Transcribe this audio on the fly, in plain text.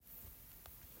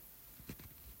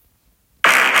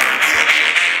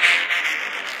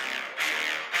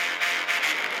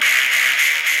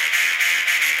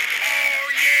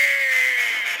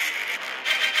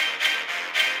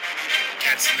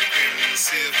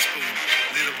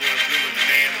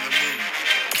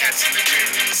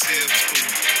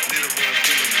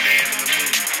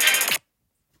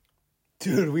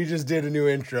just did a new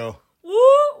intro. Woo,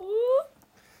 woo.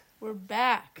 We're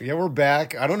back. Yeah, we're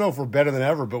back. I don't know if we're better than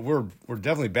ever, but we're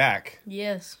definitely back.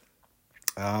 Yes.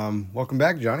 Welcome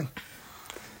back, Johnny.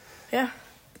 Yeah.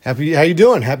 How you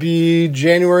doing? Happy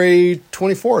January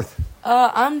 24th.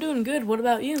 I'm doing good. What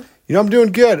about you? You know, I'm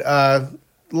doing good.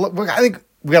 Look, I think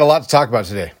we got a lot to talk about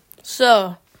today.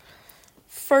 So,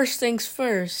 first things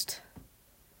first.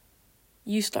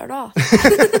 You start off.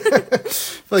 I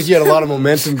feel like you had a lot of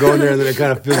momentum going there, and then it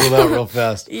kind of fizzled out real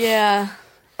fast. Yeah.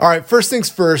 All right, first things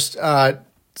first.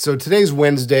 So today's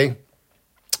Wednesday.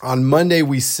 On Monday,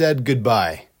 we said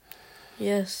goodbye.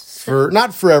 Yes. For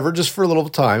not forever, just for a little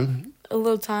time. A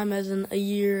little time, as in a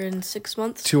year and 6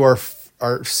 months. To our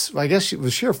I guess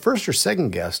was she our first or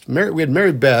second guest? We had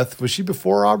Mary Beth. Was she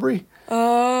before Aubrey?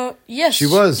 Yes. She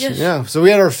was. Yes. Yeah. So we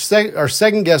had our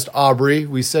second guest, Aubrey.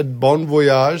 We said bon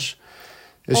voyage.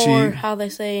 Or how they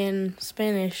say in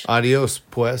Spanish. Adios,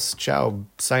 pues, ciao,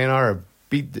 sayonara,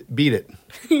 beat it.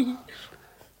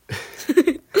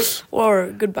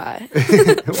 Or goodbye.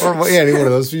 Or any one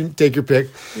of those. You take your pick.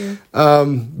 Yeah.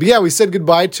 But yeah, we said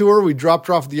goodbye to her. We dropped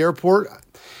her off at the airport.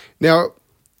 Now,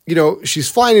 you know, she's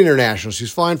flying international.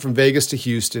 She's flying from Vegas to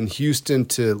Houston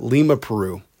to Lima,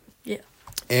 Peru. Yeah.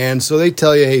 And so they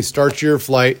tell you, hey, start your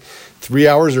flight 3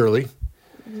 hours early.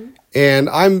 And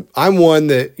I'm one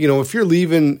that, you know, if you're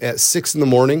leaving at 6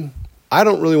 a.m, I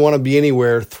don't really want to be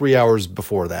anywhere 3 hours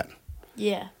before that.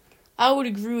 Yeah. I would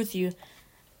agree with you.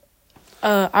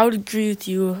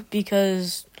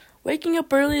 Because waking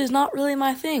up early is not really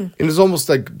my thing. And it's almost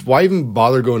like, why even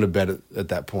bother going to bed at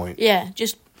that point? Yeah,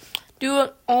 just do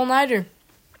an all-nighter.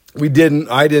 I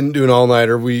didn't do an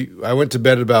all-nighter. I went to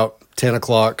bed at about 10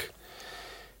 o'clock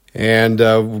and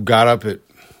got up at,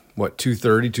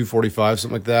 2:30, 2:45,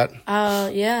 something like that?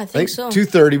 Yeah, I think so.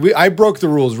 2:30. I broke the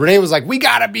rules. Renee was like, we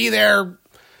got to be there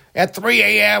at 3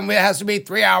 a.m. It has to be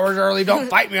 3 hours early. Don't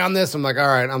fight me on this. I'm like, all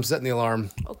right, I'm setting the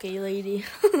alarm. Okay, lady.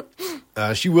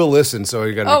 She will listen, so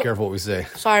you got to be careful what we say.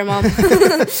 Sorry, Mom.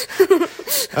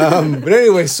 But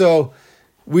anyway, so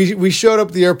we showed up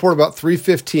at the airport about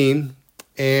 3:15,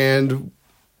 and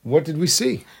what did we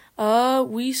see?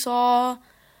 We saw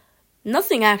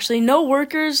nothing, actually. No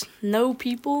workers, no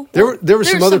people. There were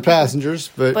some other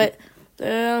passengers, but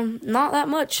not that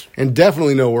much. And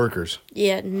definitely no workers.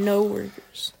 Yeah, no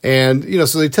workers. And, you know,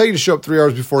 so they tell you to show up 3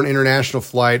 hours before an international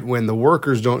flight when the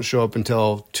workers don't show up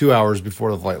until 2 hours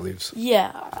before the flight leaves.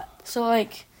 Yeah. So,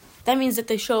 that means that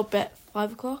they show up at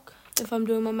 5 o'clock, if I'm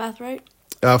doing my math right?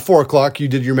 4 o'clock, you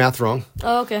did your math wrong.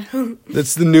 Oh, okay.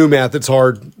 That's the new math. It's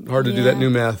hard to do that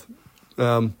new math.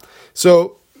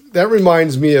 So that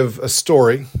reminds me of a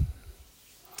story.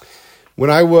 When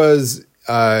I was,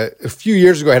 a few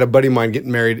years ago, I had a buddy of mine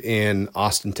getting married in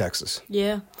Austin, Texas.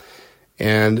 Yeah.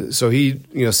 And so he,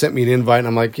 sent me an invite, and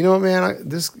I'm like, you know what, man,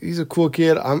 he's a cool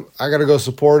kid. I got to go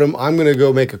support him. I'm going to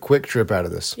go make a quick trip out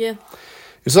of this. Yeah.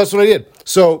 And so that's what I did.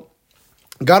 So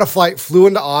got a flight, flew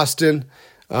into Austin.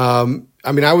 I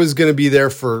was going to be there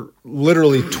for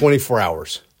literally 24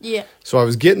 hours. Yeah. So I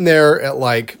was getting there at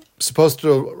supposed to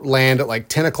land at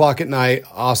 10 o'clock at night,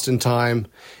 Austin time.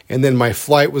 And then my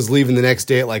flight was leaving the next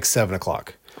day at 7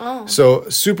 o'clock. Oh. So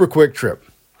super quick trip.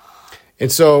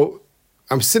 And so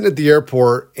I'm sitting at the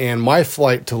airport and my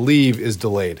flight to leave is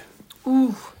delayed.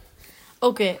 Ooh.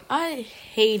 Okay, I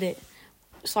hate it.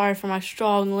 Sorry for my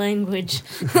strong language.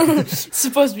 It's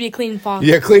supposed to be a clean podcast.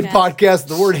 Yeah, clean podcast.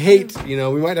 The word hate, we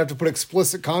might have to put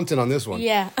explicit content on this one.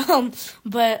 Yeah,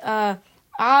 but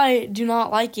I do not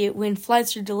like it when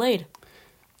flights are delayed.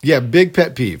 Yeah, big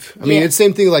pet peeve. I mean, it's the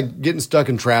same thing like getting stuck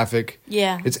in traffic.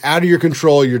 Yeah. It's out of your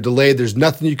control. You're delayed. There's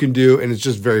nothing you can do, and it's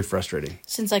just very frustrating.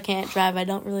 Since I can't drive, I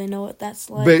don't really know what that's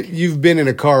like. But you've been in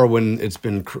a car when it's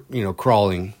been,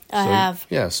 crawling. I have.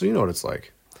 Yeah, so you know what it's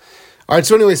like. All right,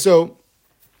 so anyway,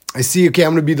 I see, okay,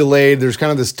 I'm going to be delayed. There's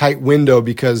kind of this tight window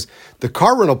because the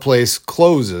car rental place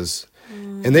closes,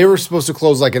 and they were supposed to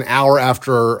close an hour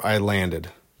after I landed.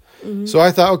 Mm-hmm. So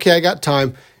I thought, okay, I got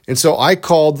time. And so I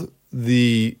called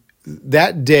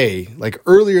that day,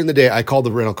 earlier in the day, I called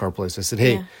the rental car place. I said,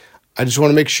 hey, I just want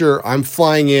to make sure I'm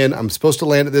flying in. I'm supposed to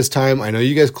land at this time. I know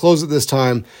you guys close at this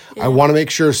time. Yeah. I want to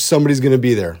make sure somebody's going to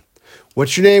be there.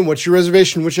 What's your name? What's your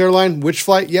reservation? Which airline? Which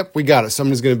flight? Yep, we got it.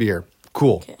 Somebody's going to be here.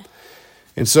 Cool. Okay.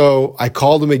 And so I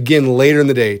called them again later in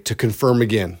the day to confirm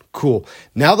again. Cool.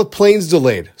 Now the plane's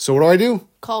delayed. So what do?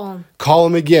 Call him. Call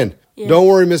him again. Yeah. Don't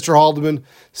worry, Mr. Haldeman.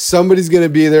 Somebody's going to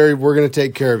be there. We're going to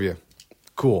take care of you.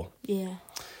 Cool. Yeah.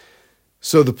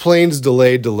 So the plane's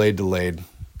delayed.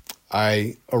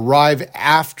 I arrive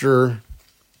after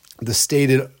the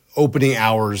stated opening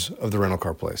hours of the rental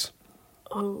car place.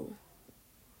 Oh.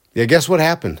 Yeah, guess what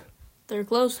happened? They're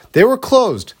closed. They were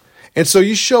closed. And so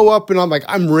you show up, and I'm like,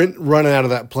 I'm running out of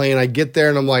that plane. I get there,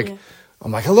 and I'm like,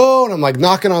 hello, and I'm like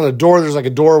knocking on the door. There's like a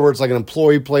door where it's like an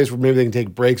employee place where maybe they can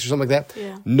take breaks or something like that.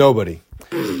 Yeah. Nobody.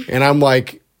 And I'm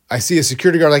like, I see a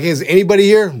security guard. Like, hey, is anybody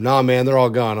here? Nah, man, they're all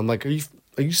gone. I'm like, are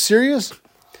you serious?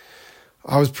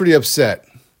 I was pretty upset.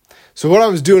 So what I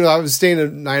was doing, I was staying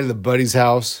at night at the buddy's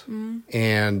house,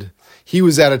 and he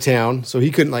was out of town, so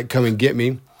he couldn't like come and get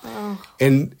me. Oh.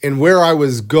 And where I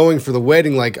was going for the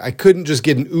wedding, like I couldn't just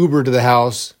get an Uber to the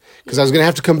house because I was gonna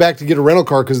have to come back to get a rental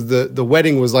car because the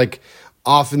wedding was like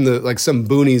off in the like some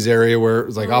boonies area where it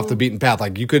was like off the beaten path.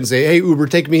 Like you couldn't say, "Hey, Uber,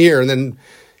 take me here," and then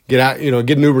get out,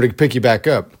 get an Uber to pick you back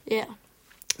up. Yeah.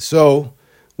 So,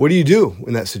 what do you do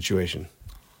in that situation?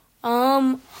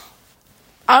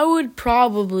 I would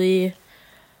probably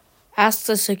ask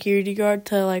the security guard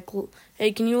to like,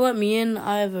 hey, can you let me in?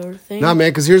 I have a thing. Nah, man,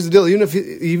 because here's the deal.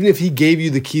 Even if he gave you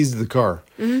the keys to the car,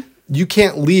 you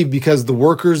can't leave because the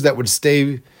workers that would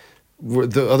stay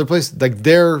the other place, like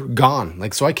they're gone.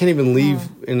 Like, so I can't even leave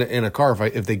in a car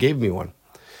if they gave me one.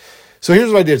 So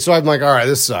here's what I did. So I'm like, all right,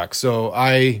 this sucks. So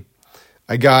I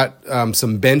got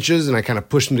some benches and I kind of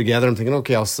pushed them together. I'm thinking,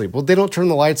 okay, I'll sleep. Well, they don't turn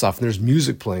the lights off and there's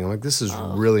music playing. I'm like, this is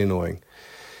really annoying.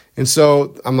 And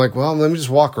so I'm like, well, let me just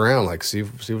walk around, like see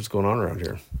what's going on around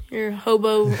here. You're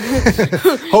hobo.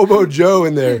 Hobo Joe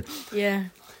in there. Yeah.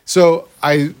 So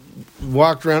I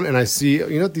walked around and I see,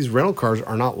 these rental cars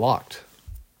are not locked.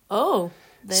 Oh,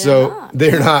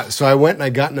 they're not. So I went and I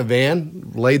got in a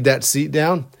van, laid that seat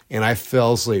down, and I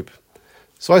fell asleep.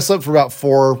 So I slept for about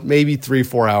 4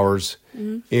 hours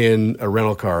in a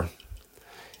rental car.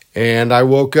 And I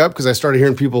woke up because I started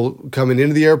hearing people coming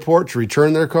into the airport to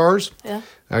return their cars. Yeah.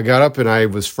 I got up and I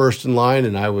was first in line,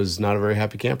 and I was not a very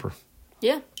happy camper.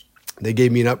 Yeah. They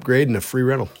gave me an upgrade and a free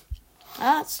rental.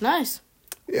 That's nice.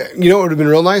 Yeah, you know what would have been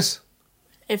real nice?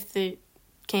 If they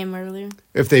came earlier.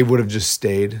 If they would have just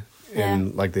stayed.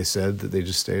 And like they said, that they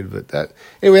just stayed. But that's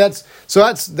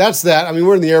that. I mean,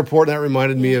 we're in the airport, and that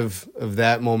reminded me of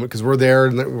that moment because we're there,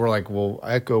 and we're like, well,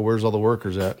 Echo, where's all the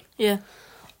workers at? Yeah.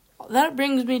 That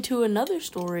brings me to another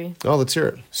story. Oh, let's hear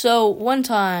it. So one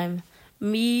time,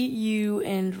 me, you,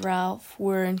 and Ralph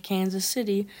were in Kansas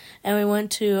City, and we went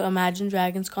to Imagine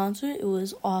Dragons concert. It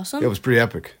was awesome. It was pretty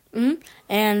epic. Mm-hmm.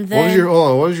 And then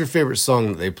what was your favorite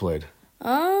song that they played?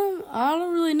 I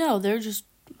don't really know. They're just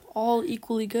all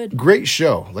equally good. Great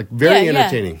show, like very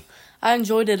entertaining. Yeah. I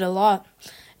enjoyed it a lot.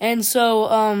 And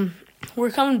so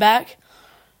we're coming back.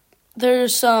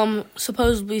 There's some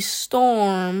supposedly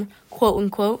storm, quote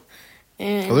unquote.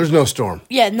 And there's no storm.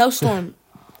 Yeah, no storm.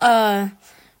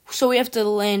 So we have to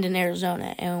land in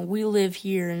Arizona, and we live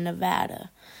here in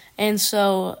Nevada. And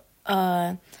so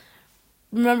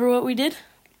remember what we did?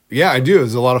 Yeah, I do. It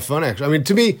was a lot of fun, actually. I mean,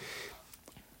 to me,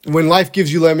 when life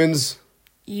gives you lemons,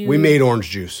 we made orange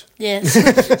juice. Yes,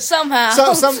 somehow.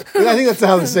 I think that's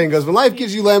how the saying goes. When life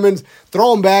gives you lemons,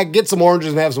 throw them back, get some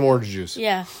oranges, and have some orange juice.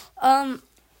 Yeah.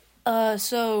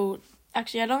 So,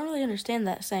 actually, I don't really understand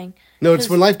that saying. No, it's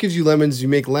when life gives you lemons, you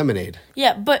make lemonade.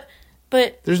 Yeah, but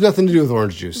there's nothing to do with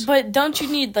orange juice. But don't you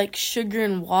need, like, sugar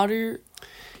and water?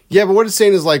 Yeah, but what it's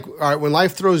saying is, like, all right, when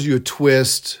life throws you a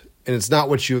twist and it's not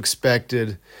what you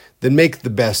expected, then make the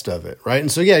best of it, right?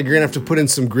 And so, yeah, you're going to have to put in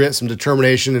some grit, some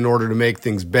determination in order to make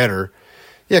things better.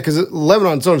 Yeah, because lemon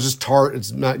on its own is just tart.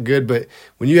 It's not good. But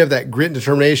when you have that grit and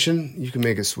determination, you can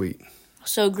make it sweet.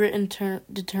 So grit and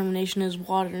determination is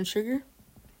water and sugar?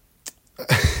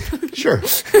 Sure.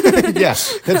 Yeah,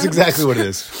 that's exactly what it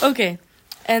is. Okay.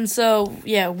 And so,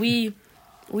 yeah, we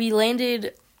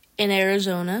landed in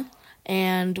Arizona,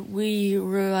 and we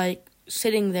were, like,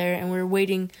 sitting there, and we were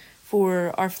waiting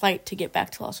for our flight to get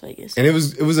back to Las Vegas. And it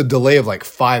was a delay of like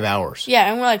 5 hours.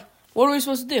 Yeah, and we're like, what are we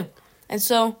supposed to do? And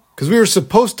so... Because we were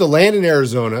supposed to land in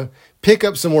Arizona, pick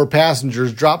up some more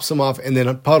passengers, drop some off, and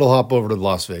then puddle hop over to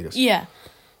Las Vegas. Yeah.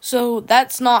 So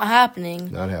that's not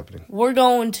happening. Not happening. We're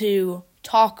going to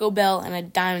Taco Bell and a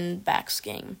Diamondbacks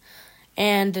game.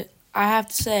 And I have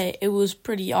to say, it was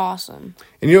pretty awesome.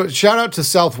 And shout out to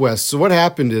Southwest. So what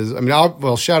happened is,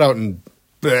 shout out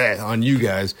on you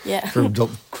guys for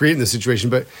creating the situation.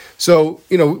 But so,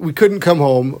 we couldn't come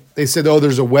home. They said,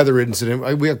 there's a weather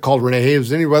incident. We had called Renee, hey,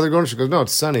 is any weather going on? She goes, no,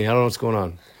 it's sunny. I don't know what's going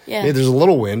on. Yeah. Hey, there's a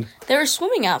little wind. They were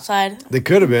swimming outside. They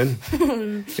could have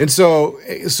been. And so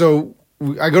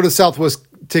I go to Southwest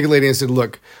ticket lady and said,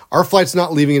 look, our flight's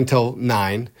not leaving until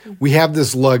 9. We have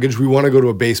this luggage. We want to go to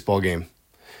a baseball game.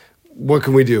 What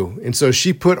can we do? And so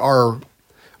she put our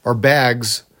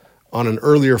bags on an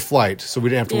earlier flight so we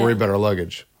didn't have to worry about our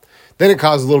luggage. then it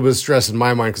caused a little bit of stress in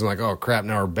my mind because I'm like, oh crap,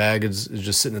 now our bag is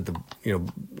just sitting at the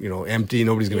empty.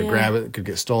 Nobody's going to grab it. It could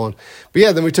get stolen. But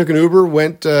yeah, then we took an Uber,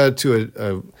 went to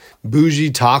a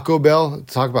bougie Taco Bell.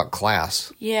 Talk about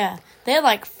class. Yeah, they had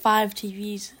like 5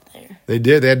 TVs there. They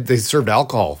did. They served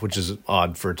alcohol, which is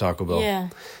odd for a Taco Bell. Yeah.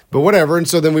 But whatever. And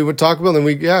so then we went to Taco Bell, and then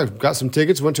we got some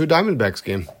tickets, went to a Diamondbacks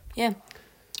game. Yeah.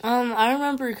 I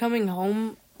remember coming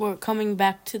home, or coming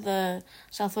back to the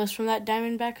Southwest from that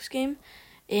Diamondbacks game,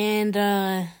 and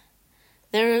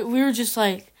we were just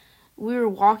like, we were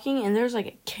walking, and there was like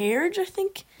a carriage, I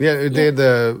think. Yeah, they had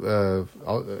the, I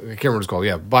can't remember what it's called.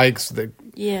 Yeah, bikes that.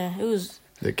 Yeah, it was.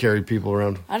 That carried people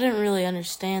around. I didn't really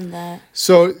understand that.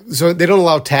 So they don't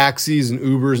allow taxis and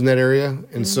Ubers in that area,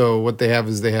 and so what they have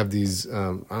is they have these. It's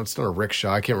not a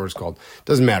rickshaw. I can't remember what it's called.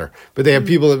 Doesn't matter. But they have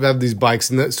people that have these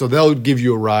bikes, and so they'll give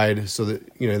you a ride, so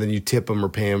that then you tip them or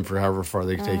pay them for however far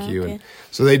they can take you, okay. and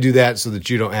so they do that so that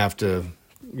you don't have to,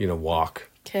 walk.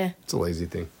 Okay. It's a lazy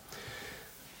thing.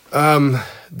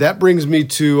 That brings me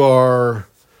to our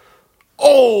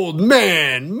old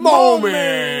man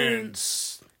moments.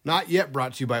 Not yet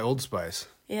brought to you by Old Spice.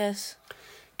 Yes.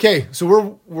 Okay,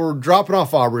 so we're dropping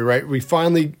off Aubrey, right? We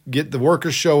finally get the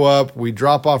workers show up. We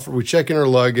drop off. We check in her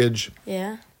luggage.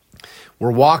 Yeah.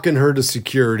 We're walking her to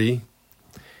security,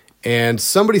 and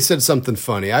somebody said something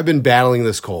funny. I've been battling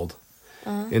this cold,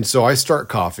 and so I start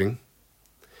coughing.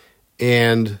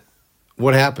 And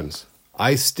what happens?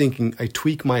 I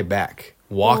tweak my back.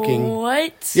 Walking.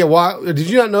 What? Yeah, did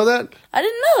you not know that? I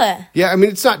didn't know that. Yeah, I mean,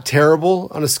 it's not terrible.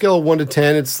 On a scale of 1 to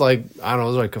 10, it's like, I don't know,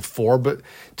 it's like a 4. But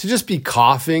to just be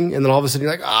coughing, and then all of a sudden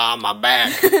you're like, my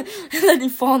back. And then you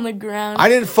fall on the ground. I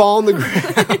didn't fall on the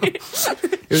ground.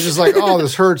 It was just like,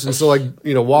 this hurts. And so, like,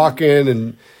 walking,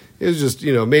 and it was just,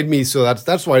 made me, so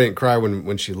that's why I didn't cry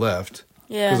when she left.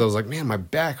 Yeah. Because I was like, man, my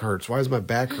back hurts. Why is my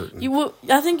back hurting?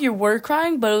 I think you were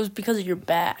crying, but it was because of your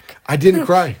back. I didn't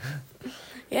cry.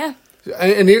 Yeah.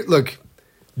 And here, look,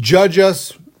 judge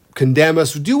us, condemn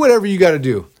us, do whatever you got to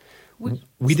do.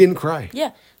 We didn't cry.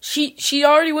 Yeah, she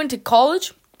already went to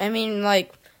college. I mean,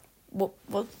 like,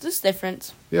 what's this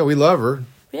difference? Yeah, we love her.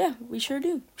 Yeah, we sure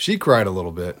do. She cried a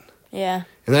little bit. Yeah.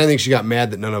 And then I think she got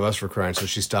mad that none of us were crying, so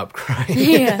she stopped crying.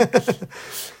 Yeah.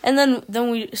 And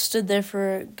then we stood there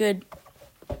for a good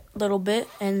little bit,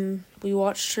 and we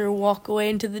watched her walk away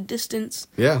into the distance.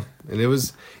 Yeah, and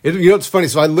it's funny.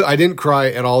 So I didn't cry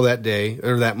at all that day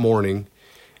or that morning,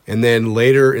 and then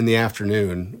later in the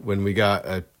afternoon when we got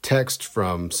a text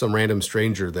from some random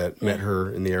stranger that met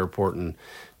her in the airport and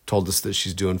told us that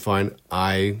she's doing fine,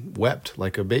 I wept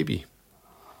like a baby.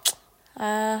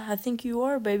 I think you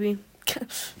are, baby.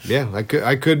 Yeah, I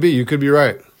could be. You could be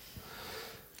right.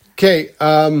 Okay,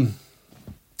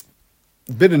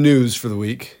 bit of news for the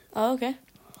week. Oh, okay.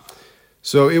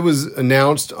 So it was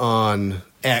announced on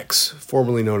X,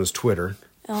 formerly known as Twitter,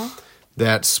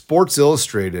 that Sports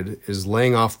Illustrated is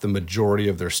laying off the majority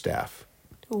of their staff.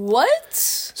 What?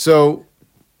 So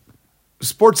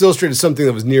Sports Illustrated is something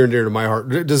that was near and dear to my heart.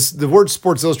 Does the word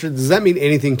Sports Illustrated, does that mean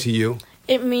anything to you?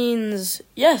 It means,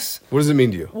 yes. What does it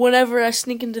mean to you? Whenever I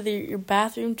sneak into your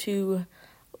bathroom to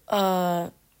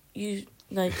use...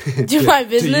 do my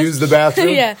business. To use the bathroom?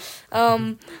 Yeah.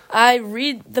 I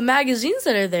read the magazines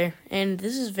that are there, and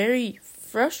this is very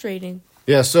frustrating.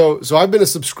 Yeah, so I've been a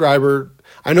subscriber.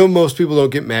 I know most people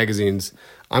don't get magazines.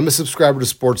 I'm a subscriber to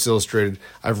Sports Illustrated.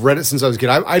 I've read it since I was a kid.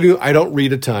 I don't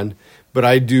read a ton, but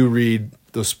I do read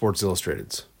those Sports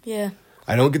Illustrateds. Yeah.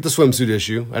 I don't get the swimsuit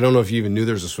issue. I don't know if you even knew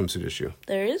there was a swimsuit issue.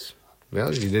 There is?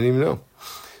 Well, you didn't even know.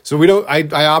 So we don't.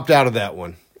 I opt out of that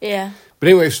one. Yeah. But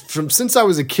anyway, since I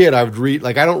was a kid, I would read,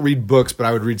 I don't read books, but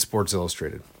I would read Sports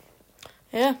Illustrated.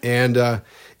 Yeah. And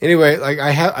anyway,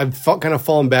 I've kind of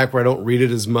fallen back where I don't read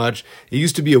it as much. It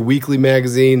used to be a weekly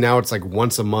magazine. Now it's like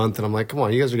once a month. And I'm like, come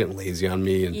on, you guys are getting lazy on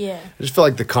me. And yeah. I just felt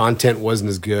like the content wasn't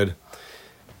as good.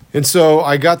 And so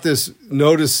I got this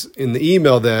notice in the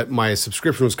email that my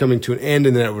subscription was coming to an end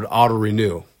and that it would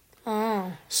auto-renew.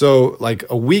 Oh. So like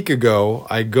a week ago,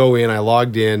 I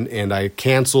logged in, and I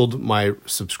canceled my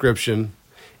subscription.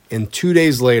 And 2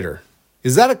 days later,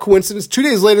 is that a coincidence? 2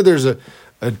 days later, there's a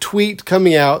tweet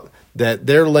coming out that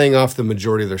they're laying off the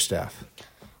majority of their staff.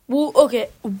 Well, okay,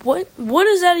 what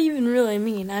does that even really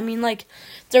mean? I mean, like,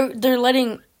 they're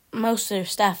letting most of their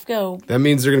staff go. That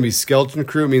means they're going to be skeleton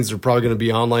crew. It means they're probably going to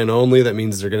be online only. That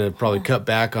means they're going to probably cut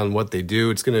back on what they do.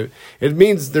 It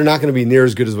means they're not going to be near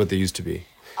as good as what they used to be.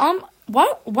 Why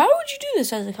would you do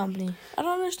this as a company? I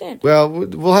don't understand. Well,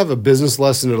 we'll have a business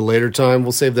lesson at a later time.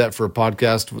 We'll save that for a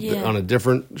podcast on a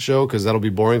different show because that'll be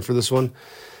boring for this one.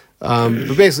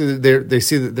 But basically, they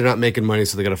see that they're not making money,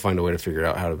 so they got to find a way to figure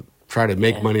out how to try to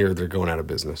make money, or they're going out of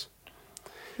business.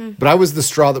 But I was the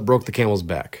straw that broke the camel's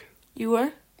back. You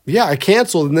were? Yeah, I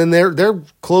canceled, and then they're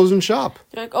closing shop.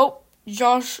 They're like, oh,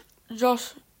 Josh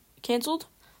canceled?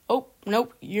 Oh,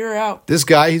 nope, you're out. This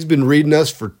guy, he's been reading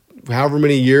us for however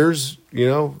many years,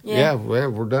 Yeah,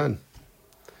 we're done.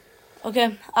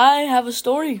 Okay, I have a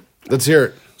story. Let's hear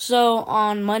it. So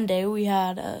on Monday, we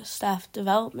had a staff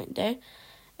development day,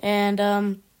 and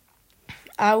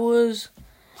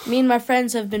me and my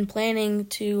friends have been planning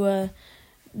to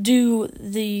do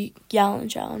the gallon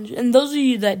challenge. And those of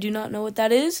you that do not know what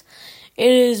that is,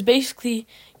 it is basically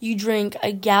you drink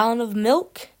a gallon of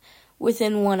milk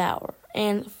within 1 hour.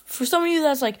 And for some of you,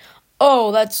 that's like,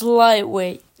 oh, that's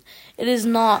lightweight. It is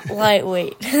not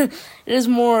lightweight. It is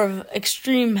more of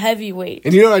extreme heavyweight.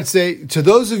 And you know what I'd say? To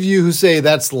those of you who say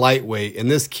that's lightweight,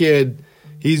 and this kid,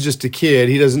 he's just a kid,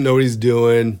 he doesn't know what he's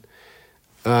doing,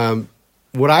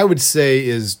 what I would say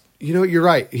is, you're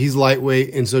right. He's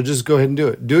lightweight, and so just go ahead and do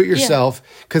it. Do it yourself,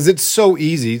 because it's so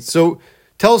easy. So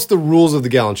tell us the rules of the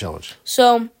gallon challenge.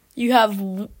 So you have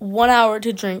 1 hour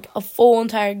to drink a full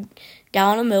entire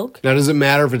gallon of milk. Now, does it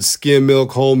matter if it's skim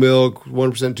milk, whole milk,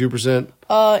 1%, 2%?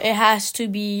 It has to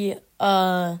be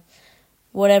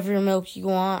whatever milk you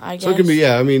want, I guess. So it can be,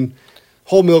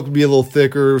 whole milk would be a little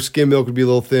thicker, skim milk would be a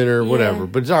little thinner, whatever.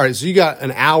 But it's all right. So you got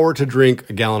an hour to drink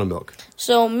a gallon of milk.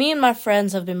 So me and my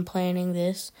friends have been planning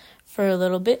this for a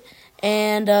little bit,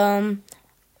 and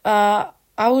I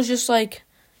was just like,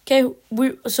 okay,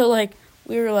 we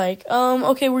were like,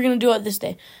 okay, we're gonna do it this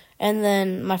day. And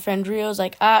then my friend Rio's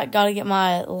like, I gotta get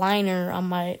my liner on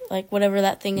my, whatever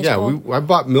that thing is called. I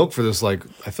bought milk for this, I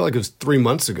feel like it was 3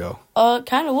 months ago.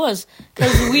 Kind of was.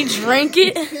 Because we drank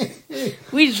it.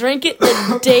 We drank it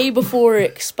the day before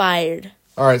it expired.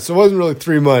 All right, so it wasn't really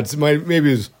 3 months. Maybe it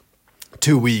was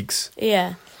 2 weeks.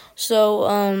 Yeah.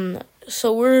 So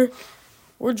we're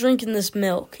drinking this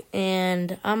milk,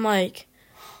 and I'm like,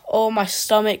 oh, my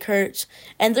stomach hurts.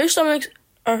 And their stomachs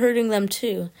are hurting them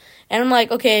too. And I'm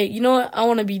like, okay, you know what? I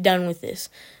want to be done with this.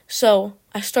 So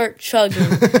I start chugging.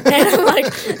 And I'm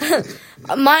like,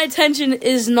 my intention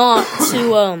is not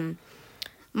to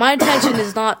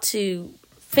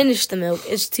finish the milk.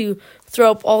 It's to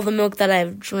throw up all the milk that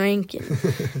I've drinking.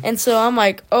 And so I'm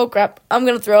like, oh crap, I'm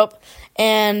going to throw up.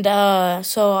 And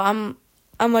so I'm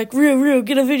like, Rio,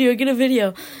 get a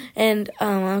video. And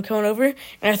I'm coming over, and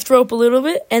I throw up a little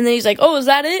bit, and then he's like, oh, is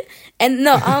that it? And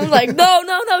no, I'm like, no,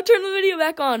 turn the video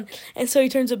back on. And so he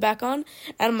turns it back on,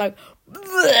 and I'm like,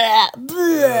 bleh,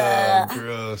 bleh. Oh,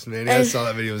 gross, man. I saw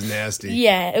that video. It was nasty.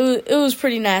 Yeah, it was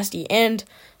pretty nasty. And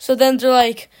so then they're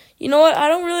like, you know what? I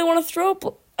don't really want to throw up.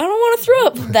 I don't want to throw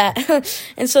up that.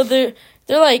 And so they're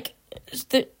like,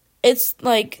 it's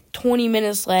like 20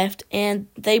 minutes left, and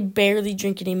they barely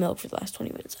drink any milk for the last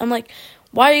 20 minutes. I'm like,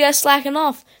 why are you guys slacking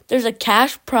off? There's a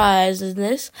cash prize in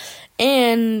this,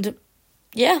 and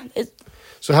yeah.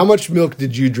 So how much milk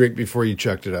did you drink before you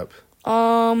chucked it up?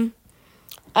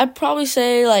 I'd probably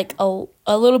say like a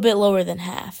little bit lower than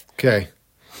half. Okay.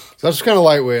 So that's kind of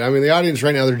lightweight. The audience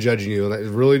right now, they're judging you. It's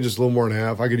really just a little more than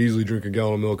half. I could easily drink a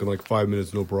gallon of milk in 5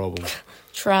 minutes, no problem.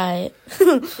 Try it.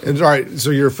 And all right, so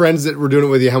your friends that were doing it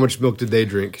with you, how much milk did they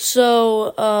drink?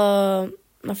 So,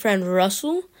 my friend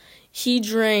Russell, he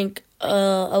drank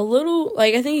a little,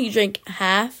 I think he drank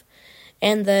half,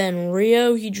 and then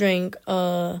Rio, he drank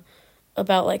about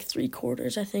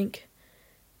 3/4, I think.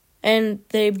 And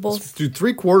they both... Dude,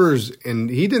 3/4, and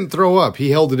he didn't throw up.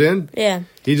 He held it in? Yeah.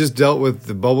 He just dealt with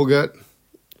the bubble gut?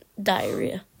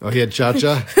 Diarrhea. Oh, he had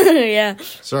cha-cha? Yeah.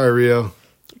 Sorry, Rio.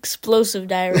 Explosive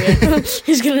diarrhea.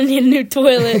 He's going to need a new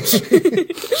toilet.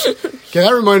 Okay,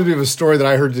 that reminded me of a story that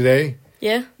I heard today.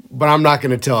 Yeah? But I'm not going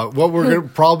to tell it. What we're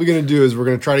probably going to do is we're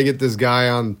going to try to get this guy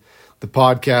on the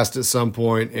podcast at some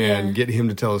point and get him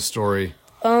to tell his story.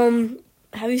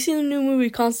 Have you seen the new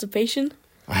movie Constipation?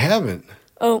 I haven't.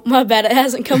 Oh, my bad. It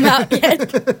hasn't come out yet.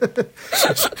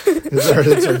 That's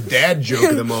our dad joke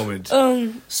of the moment.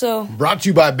 So... Brought to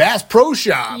you by Bass Pro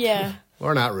Shop. Yeah.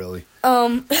 Or not really.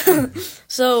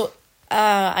 So,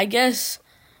 I guess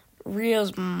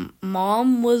Rio's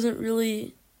mom wasn't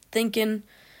really thinking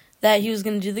that he was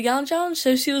going to do the gallon challenge,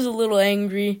 so she was a little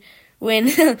angry when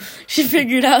she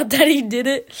figured out that he did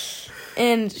it.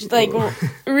 And,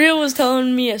 Rio was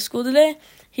telling me at school today,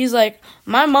 he's like,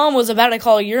 my mom was about to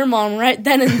call your mom right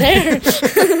then and there.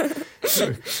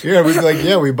 Yeah, we'd be like,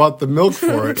 yeah, we bought the milk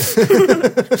for it.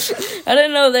 I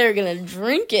didn't know they were going to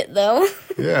drink it, though.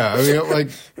 Yeah,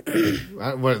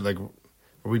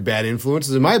 are we bad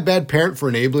influences? Am I a bad parent for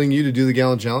enabling you to do the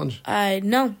gallon challenge?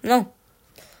 No.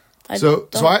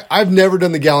 I've never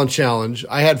done the gallon challenge.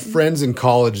 I had friends in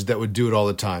college that would do it all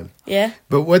the time. Yeah.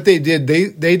 But what they did, they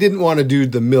didn't want to do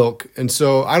the milk. And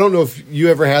so I don't know if you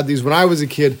ever had these. When I was a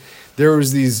kid, there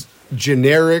was these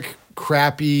generic,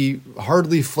 crappy,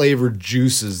 hardly flavored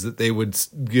juices that they would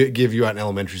give you out in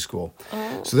elementary school.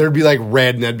 Oh. So there'd be like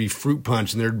red and that'd be fruit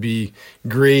punch, and there'd be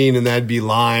green and that'd be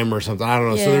lime or something. I don't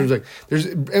know. Yeah. So there's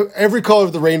every color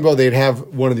of the rainbow, they'd have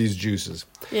one of these juices.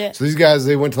 Yeah. So these guys,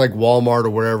 they went to like Walmart or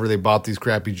wherever, they bought these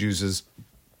crappy juices.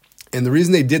 And the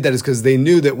reason they did that is because they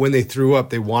knew that when they threw up,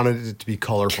 they wanted it to be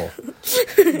colorful.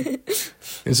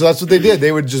 And so that's what they did.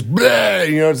 They would just,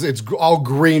 it's all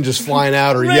green just flying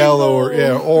out, or yellow, or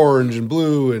orange and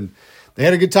blue. And they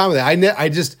had a good time with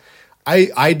it.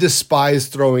 I despise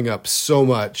throwing up so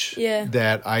much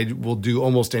that I will do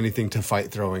almost anything to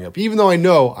fight throwing up, even though I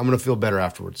know I'm going to feel better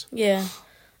afterwards. Yeah.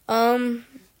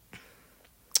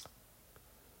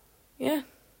 Yeah.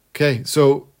 Okay,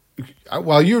 so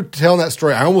while you were telling that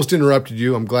story, I almost interrupted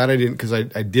you. I'm glad I didn't, because I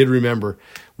did remember.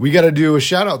 We got to do a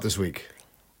shout out this week.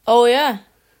 Oh, yeah.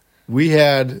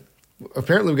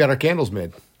 Apparently we got our candles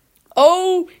made.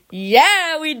 Oh,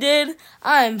 yeah, we did.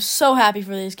 I am so happy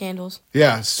for these candles.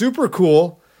 Yeah, super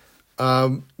cool.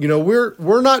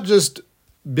 We're not just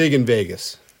big in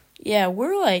Vegas. Yeah,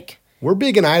 we're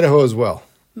big in Idaho as well.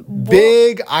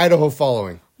 Big Idaho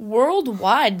following.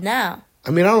 Worldwide now.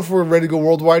 I mean, I don't know if we're ready to go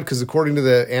worldwide, because according to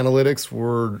the analytics,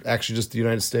 we're actually just the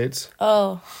United States.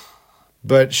 Oh.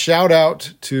 But shout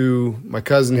out to my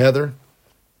cousin Heather.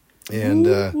 And,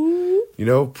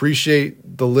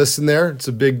 appreciate the listen there. It's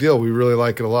a big deal. We really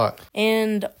like it a lot.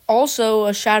 And also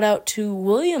a shout out to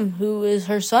William, who is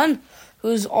her son,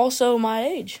 who's also my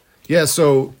age. Yeah,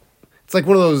 so it's like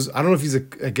one of those, I don't know if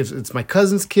it's my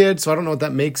cousin's kid, so I don't know what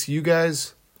that makes you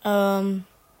guys. Yeah,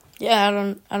 I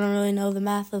don't really know the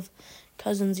math of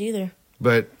cousins either.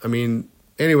 But, I mean,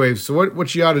 anyway, so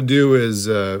what you ought to do is,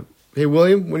 hey,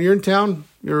 William, when you're in town,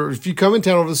 if you come in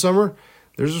town over the summer,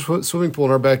 there's a swimming pool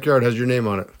in our backyard. It has your name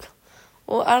on it.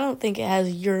 Well, I don't think it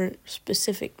has your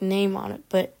specific name on it,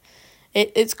 but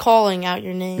it's calling out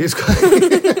your name. It's calling.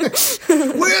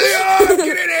 William,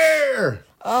 get in here!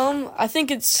 I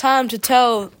think it's time to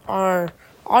tell our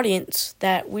audience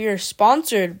that we are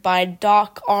sponsored by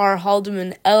Doc R.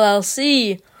 Haldeman,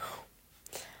 LLC.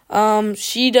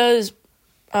 She does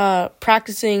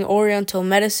practicing Oriental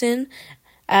medicine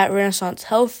at Renaissance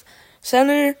Health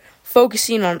Center,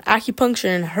 focusing on acupuncture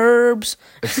and herbs.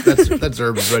 That's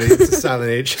herbs, buddy. It's a silent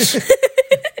H.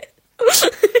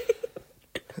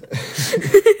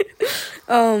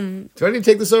 Do I need to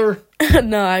take this over?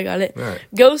 No, I got it. All right.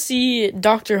 Go see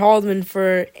Dr. Haldeman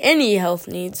for any health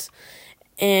needs,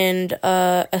 and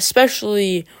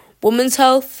especially women's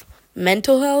health,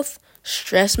 mental health,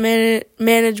 stress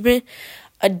management,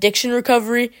 addiction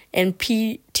recovery, and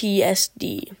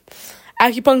PTSD.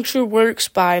 Acupuncture works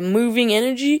by moving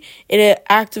energy. It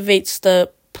activates the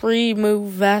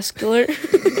pre-move-vascular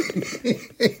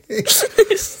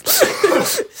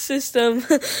system.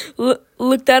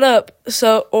 Look that up.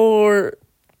 Or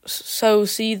go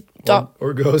see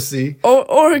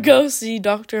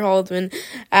Dr. Haldeman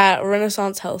at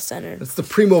Renaissance Health Center. That's the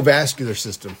primo-vascular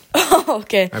system. Oh,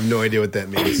 okay. I have no idea what that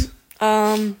means.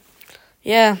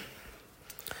 Yeah.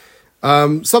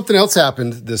 Something else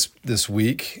happened this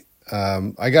week.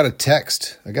 I got a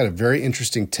text. I got a very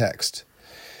interesting text.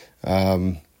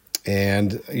 And,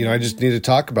 I just need to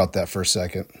talk about that for a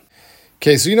second.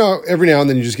 Okay, so, every now and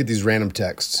then you just get these random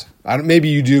texts. Maybe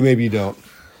you do, maybe you don't.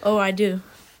 Oh, I do.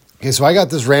 Okay, so I got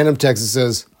this random text that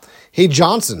says, "Hey,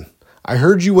 Johnson, I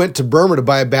heard you went to Burma to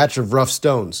buy a batch of rough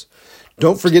stones.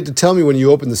 Don't forget to tell me when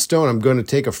you open the stone. I'm going to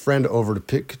take a friend over to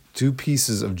pick 2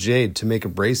 pieces of jade to make a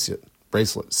bracelet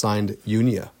signed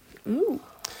Unia." Ooh.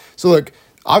 So look,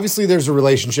 obviously there's a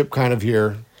relationship kind of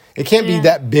here. It can't be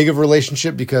that big of a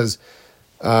relationship because,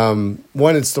 one,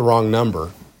 it's the wrong number.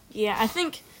 Yeah, I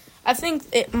think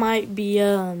it might be,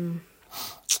 I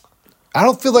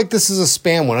don't feel like this is a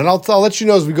spam one, and I'll let you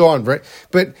know as we go on, right?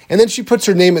 And then she puts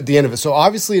her name at the end of it. So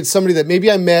obviously it's somebody that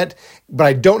maybe I met, but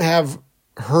I don't have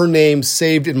her name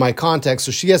saved in my contacts.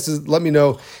 So she has to let me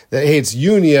know that, hey, it's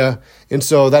Unia, and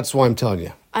so that's why I'm telling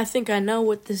you. I think I know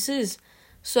what this is.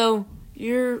 So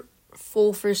your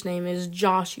full first name is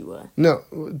Joshua. No,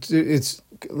 it's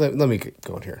let me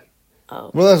go in here.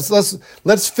 Oh. Well,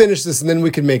 let's finish this and then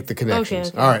we can make the connections.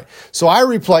 Okay. All right. So I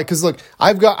reply because look,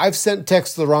 I've sent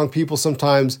texts to the wrong people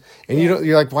sometimes, and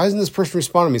you're like, why isn't this person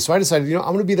responding to me? So I decided, I'm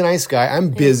going to be the nice guy. I'm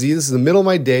busy. This is the middle of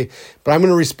my day, but I'm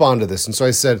going to respond to this. And so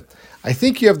I said, I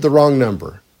think you have the wrong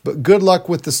number, but good luck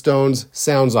with the stones.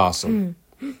 Sounds awesome.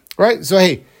 Right? So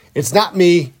hey, It's not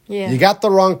me. Yeah. You got the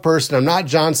wrong person. I'm not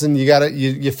Johnson.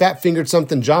 You fat fingered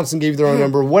something. Johnson gave you the wrong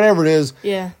number. Whatever it is.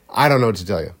 Yeah. I don't know what to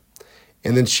tell you.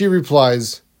 And then she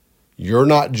replies, "You're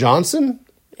not Johnson?"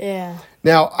 Yeah.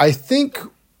 Now, I think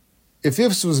if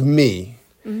this was me,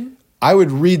 I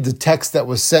would read the text that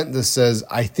was sent that says,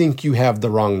 "I think you have the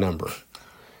wrong number."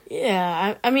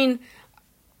 Yeah. I mean,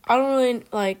 I don't really,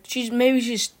 like,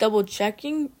 she's double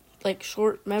checking, like,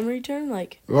 short memory term,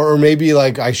 like. Or maybe,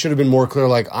 like, I should have been more clear,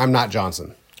 like, I'm not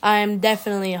Johnson. I am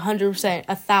definitely 100%,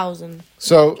 1,000.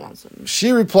 So Johnson.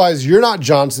 she replies, "You're not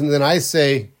Johnson." Then I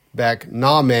say back,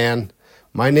 "Nah, man,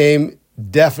 my name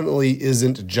definitely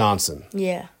isn't Johnson."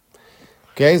 Yeah.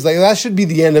 Okay, it's like that should be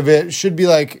the end of it. It should be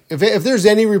like if there's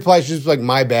any reply, it should just be like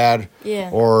 "my bad." Yeah.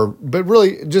 But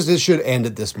really, just it should end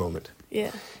at this moment.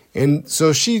 Yeah. And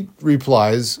so she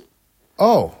replies,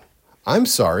 "Oh, I'm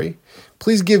sorry.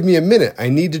 Please give me a minute. I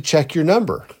need to check your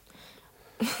number."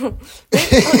 Okay,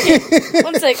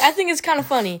 1 sec. I think it's kind of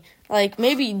funny. Like,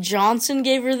 maybe Johnson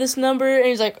gave her this number, and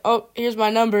he's like, "Oh, here's my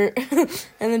number," and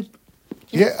then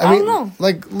Yeah, I don't know.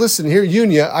 Like, listen here,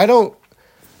 Unia.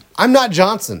 I'm not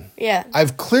Johnson. Yeah.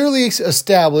 I've clearly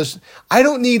established I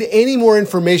don't need any more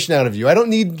information out of you. I don't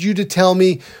need you to tell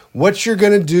me what you're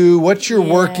going to do, what you're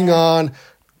working on.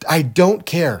 I don't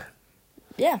care.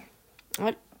 Yeah.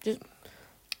 I just,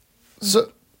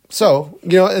 So,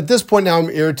 at this point now I'm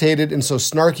irritated, and so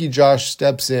snarky Josh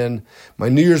steps in. My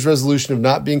New Year's resolution of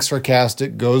not being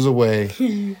sarcastic goes away,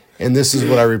 and this is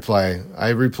what I reply. I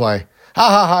reply, "Ha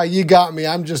ha ha, you got me.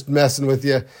 I'm just messing with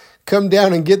you. Come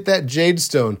down and get that jade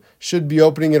stone. Should be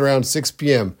opening at around 6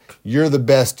 p.m. You're the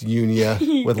best,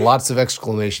 Unia," with lots of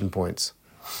exclamation points.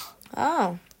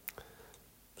 oh.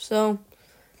 So,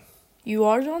 you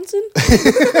are Johnson?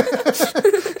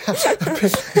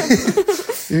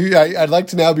 I'd like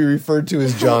to now be referred to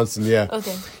as Johnson, yeah.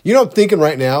 Okay. You know what I'm thinking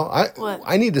right now? What?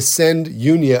 I need to send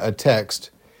Unia a text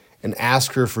and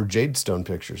ask her for jade stone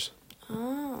pictures.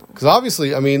 Oh. Because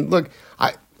obviously, I mean, look,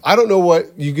 I don't know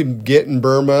what you can get in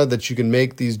Burma that you can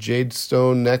make these jade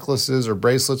stone necklaces or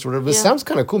bracelets or whatever. This sounds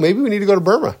kind of cool. Maybe we need to go to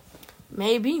Burma.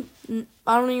 Maybe.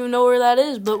 I don't even know where that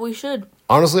is, but we should.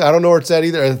 Honestly, I don't know where it's at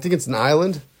either. I think it's an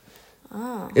island.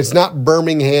 Oh. It's not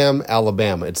Birmingham,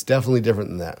 Alabama. It's definitely different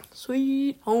than that.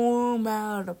 Sweet home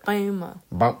Alabama.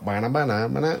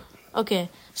 Ba-ba-na-ba-na-ba-na. Okay,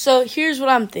 so here's what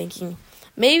I'm thinking.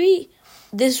 Maybe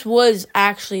this was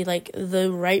actually, like,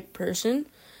 the right person,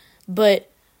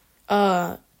 but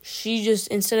she just,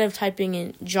 instead of typing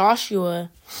in Joshua,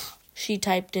 she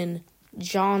typed in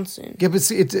Johnson. Yeah, but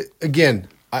see, again,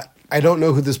 I don't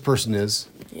know who this person is.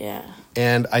 Yeah.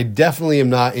 And I definitely am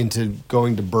not into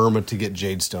going to Burma to get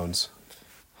jade stones.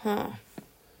 Huh.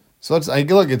 So it's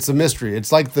a mystery.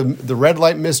 It's like the red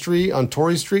light mystery on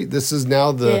Torrey Street. This is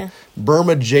now the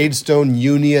Burma Jadestone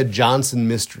Unia Johnson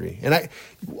mystery. And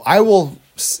I will,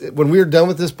 when we are done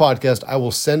with this podcast, I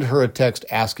will send her a text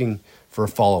asking for a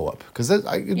follow up because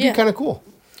it'd be kind of cool.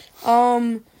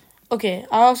 Okay.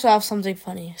 I also have something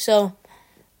funny. So,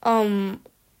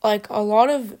 like a lot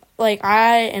of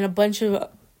I and a bunch of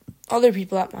other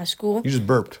people at my school. You just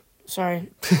burped. Sorry.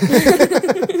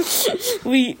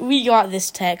 we got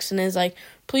this text and it's like,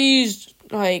 please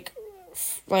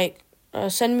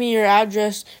send me your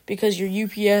address because your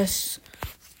UPS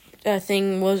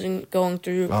thing wasn't going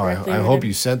through correctly. I hope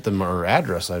you sent them our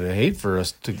address. I'd hate for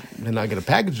us to not get a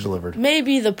package delivered.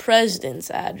 Maybe the president's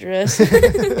address.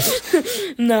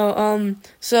 No,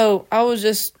 so I was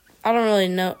just, I don't really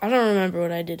know. I don't remember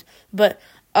what I did. But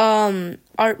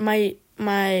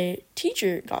my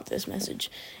teacher got this message,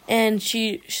 and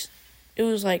it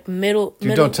was like middle.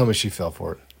 Don't tell me she fell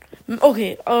for it.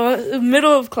 Okay,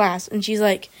 middle of class, and she's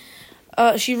like,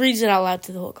 she reads it out loud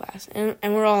to the whole class, and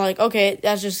we're all like, okay,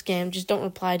 that's just a scam. Just don't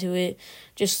reply to it.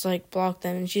 Just like block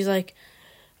them. And she's like,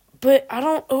 but I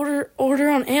don't order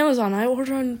on Amazon. I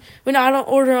don't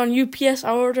order on UPS.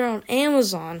 I order on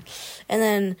Amazon. And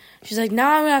then she's like,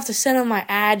 now I'm gonna have to send them my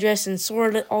address and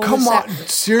sort it all. Come on,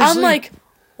 seriously? I'm like,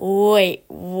 wait,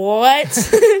 what?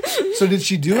 So did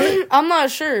she do it? I'm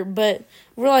not sure, but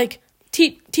we're like,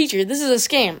 teacher, this is a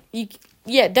scam.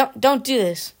 Don't do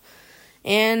this.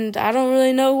 And I don't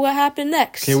really know what happened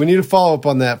next. Okay, we need a follow up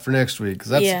on that for next week.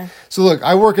 So look,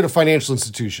 I work at a financial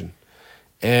institution,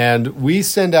 and we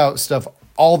send out stuff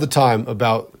all the time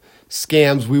about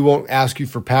scams. We won't ask you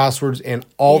for passwords, and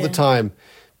all the time,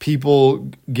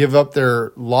 people give up their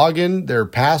login, their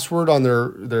password on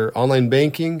their online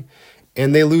banking,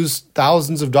 and they lose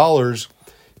thousands of dollars.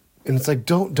 And it's like,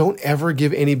 don't ever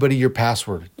give anybody your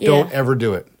password. Yeah. Don't ever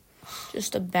do it.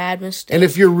 Just a bad mistake. And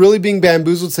if you're really being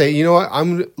bamboozled, say, you know what,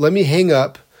 let me hang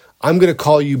up. I'm going to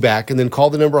call you back, and then call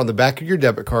the number on the back of your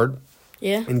debit card,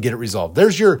 Yeah. and get it resolved.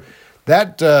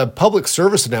 That public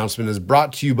service announcement is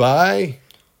brought to you by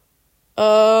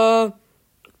partying.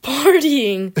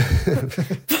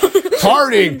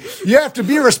 Partying. You have to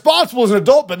be responsible as an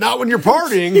adult, but not when you're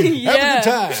partying. Yeah.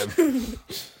 Have a good time.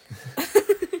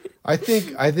 I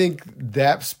think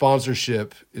that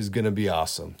sponsorship is going to be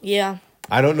awesome. Yeah.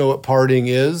 I don't know what partying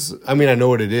is. I mean, I know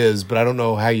what it is, but I don't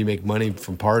know how you make money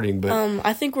from partying. But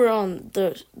I think we're on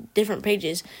the different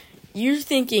pages. You're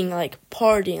thinking like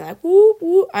partying, like woo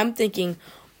woo. I'm thinking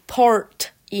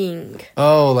parting.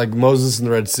 oh, like Moses in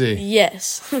the Red Sea.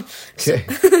 Yes. Okay.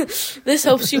 This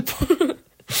helps you.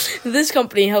 This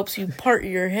company helps you part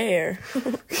your hair.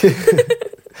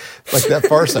 Like that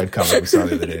Far Side comic we saw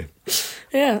the other day.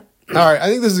 Yeah. All right, I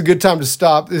think this is a good time to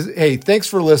stop. Hey, thanks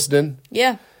for listening.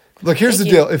 Yeah. Look, here's the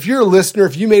deal. If you're a listener,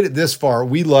 if you made it this far,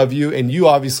 we love you, and you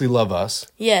obviously love us.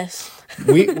 Yes.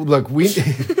 You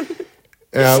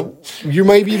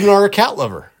maybe even are a cat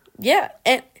lover. Yeah,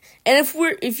 and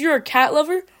if you're a cat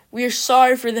lover, we are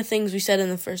sorry for the things we said in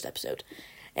the first episode,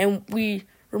 and we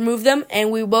remove them,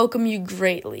 and we welcome you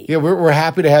greatly. Yeah, we're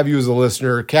happy to have you as a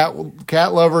listener.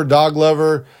 Cat lover, dog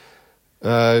lover,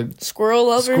 Squirrel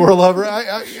lover,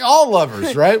 all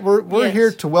lovers, right? We're Yes.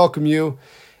 here to welcome you,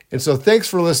 and so thanks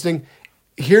for listening.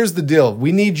 Here's the deal: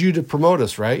 we need you to promote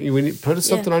us, right? We need put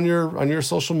something on your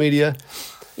social media.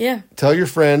 Yeah. Tell your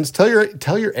friends. Tell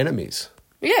your enemies.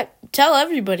 Yeah. Tell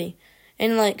everybody.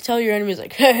 And, like, tell your enemies,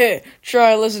 like, hey,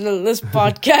 try to listen to this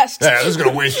podcast. Yeah, this is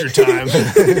going to waste your time.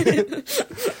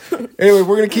 Anyway,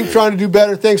 we're going to keep trying to do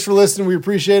better. Thanks for listening. We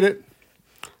appreciate it.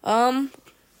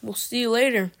 We'll see you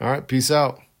later. All right. Peace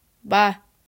out. Bye.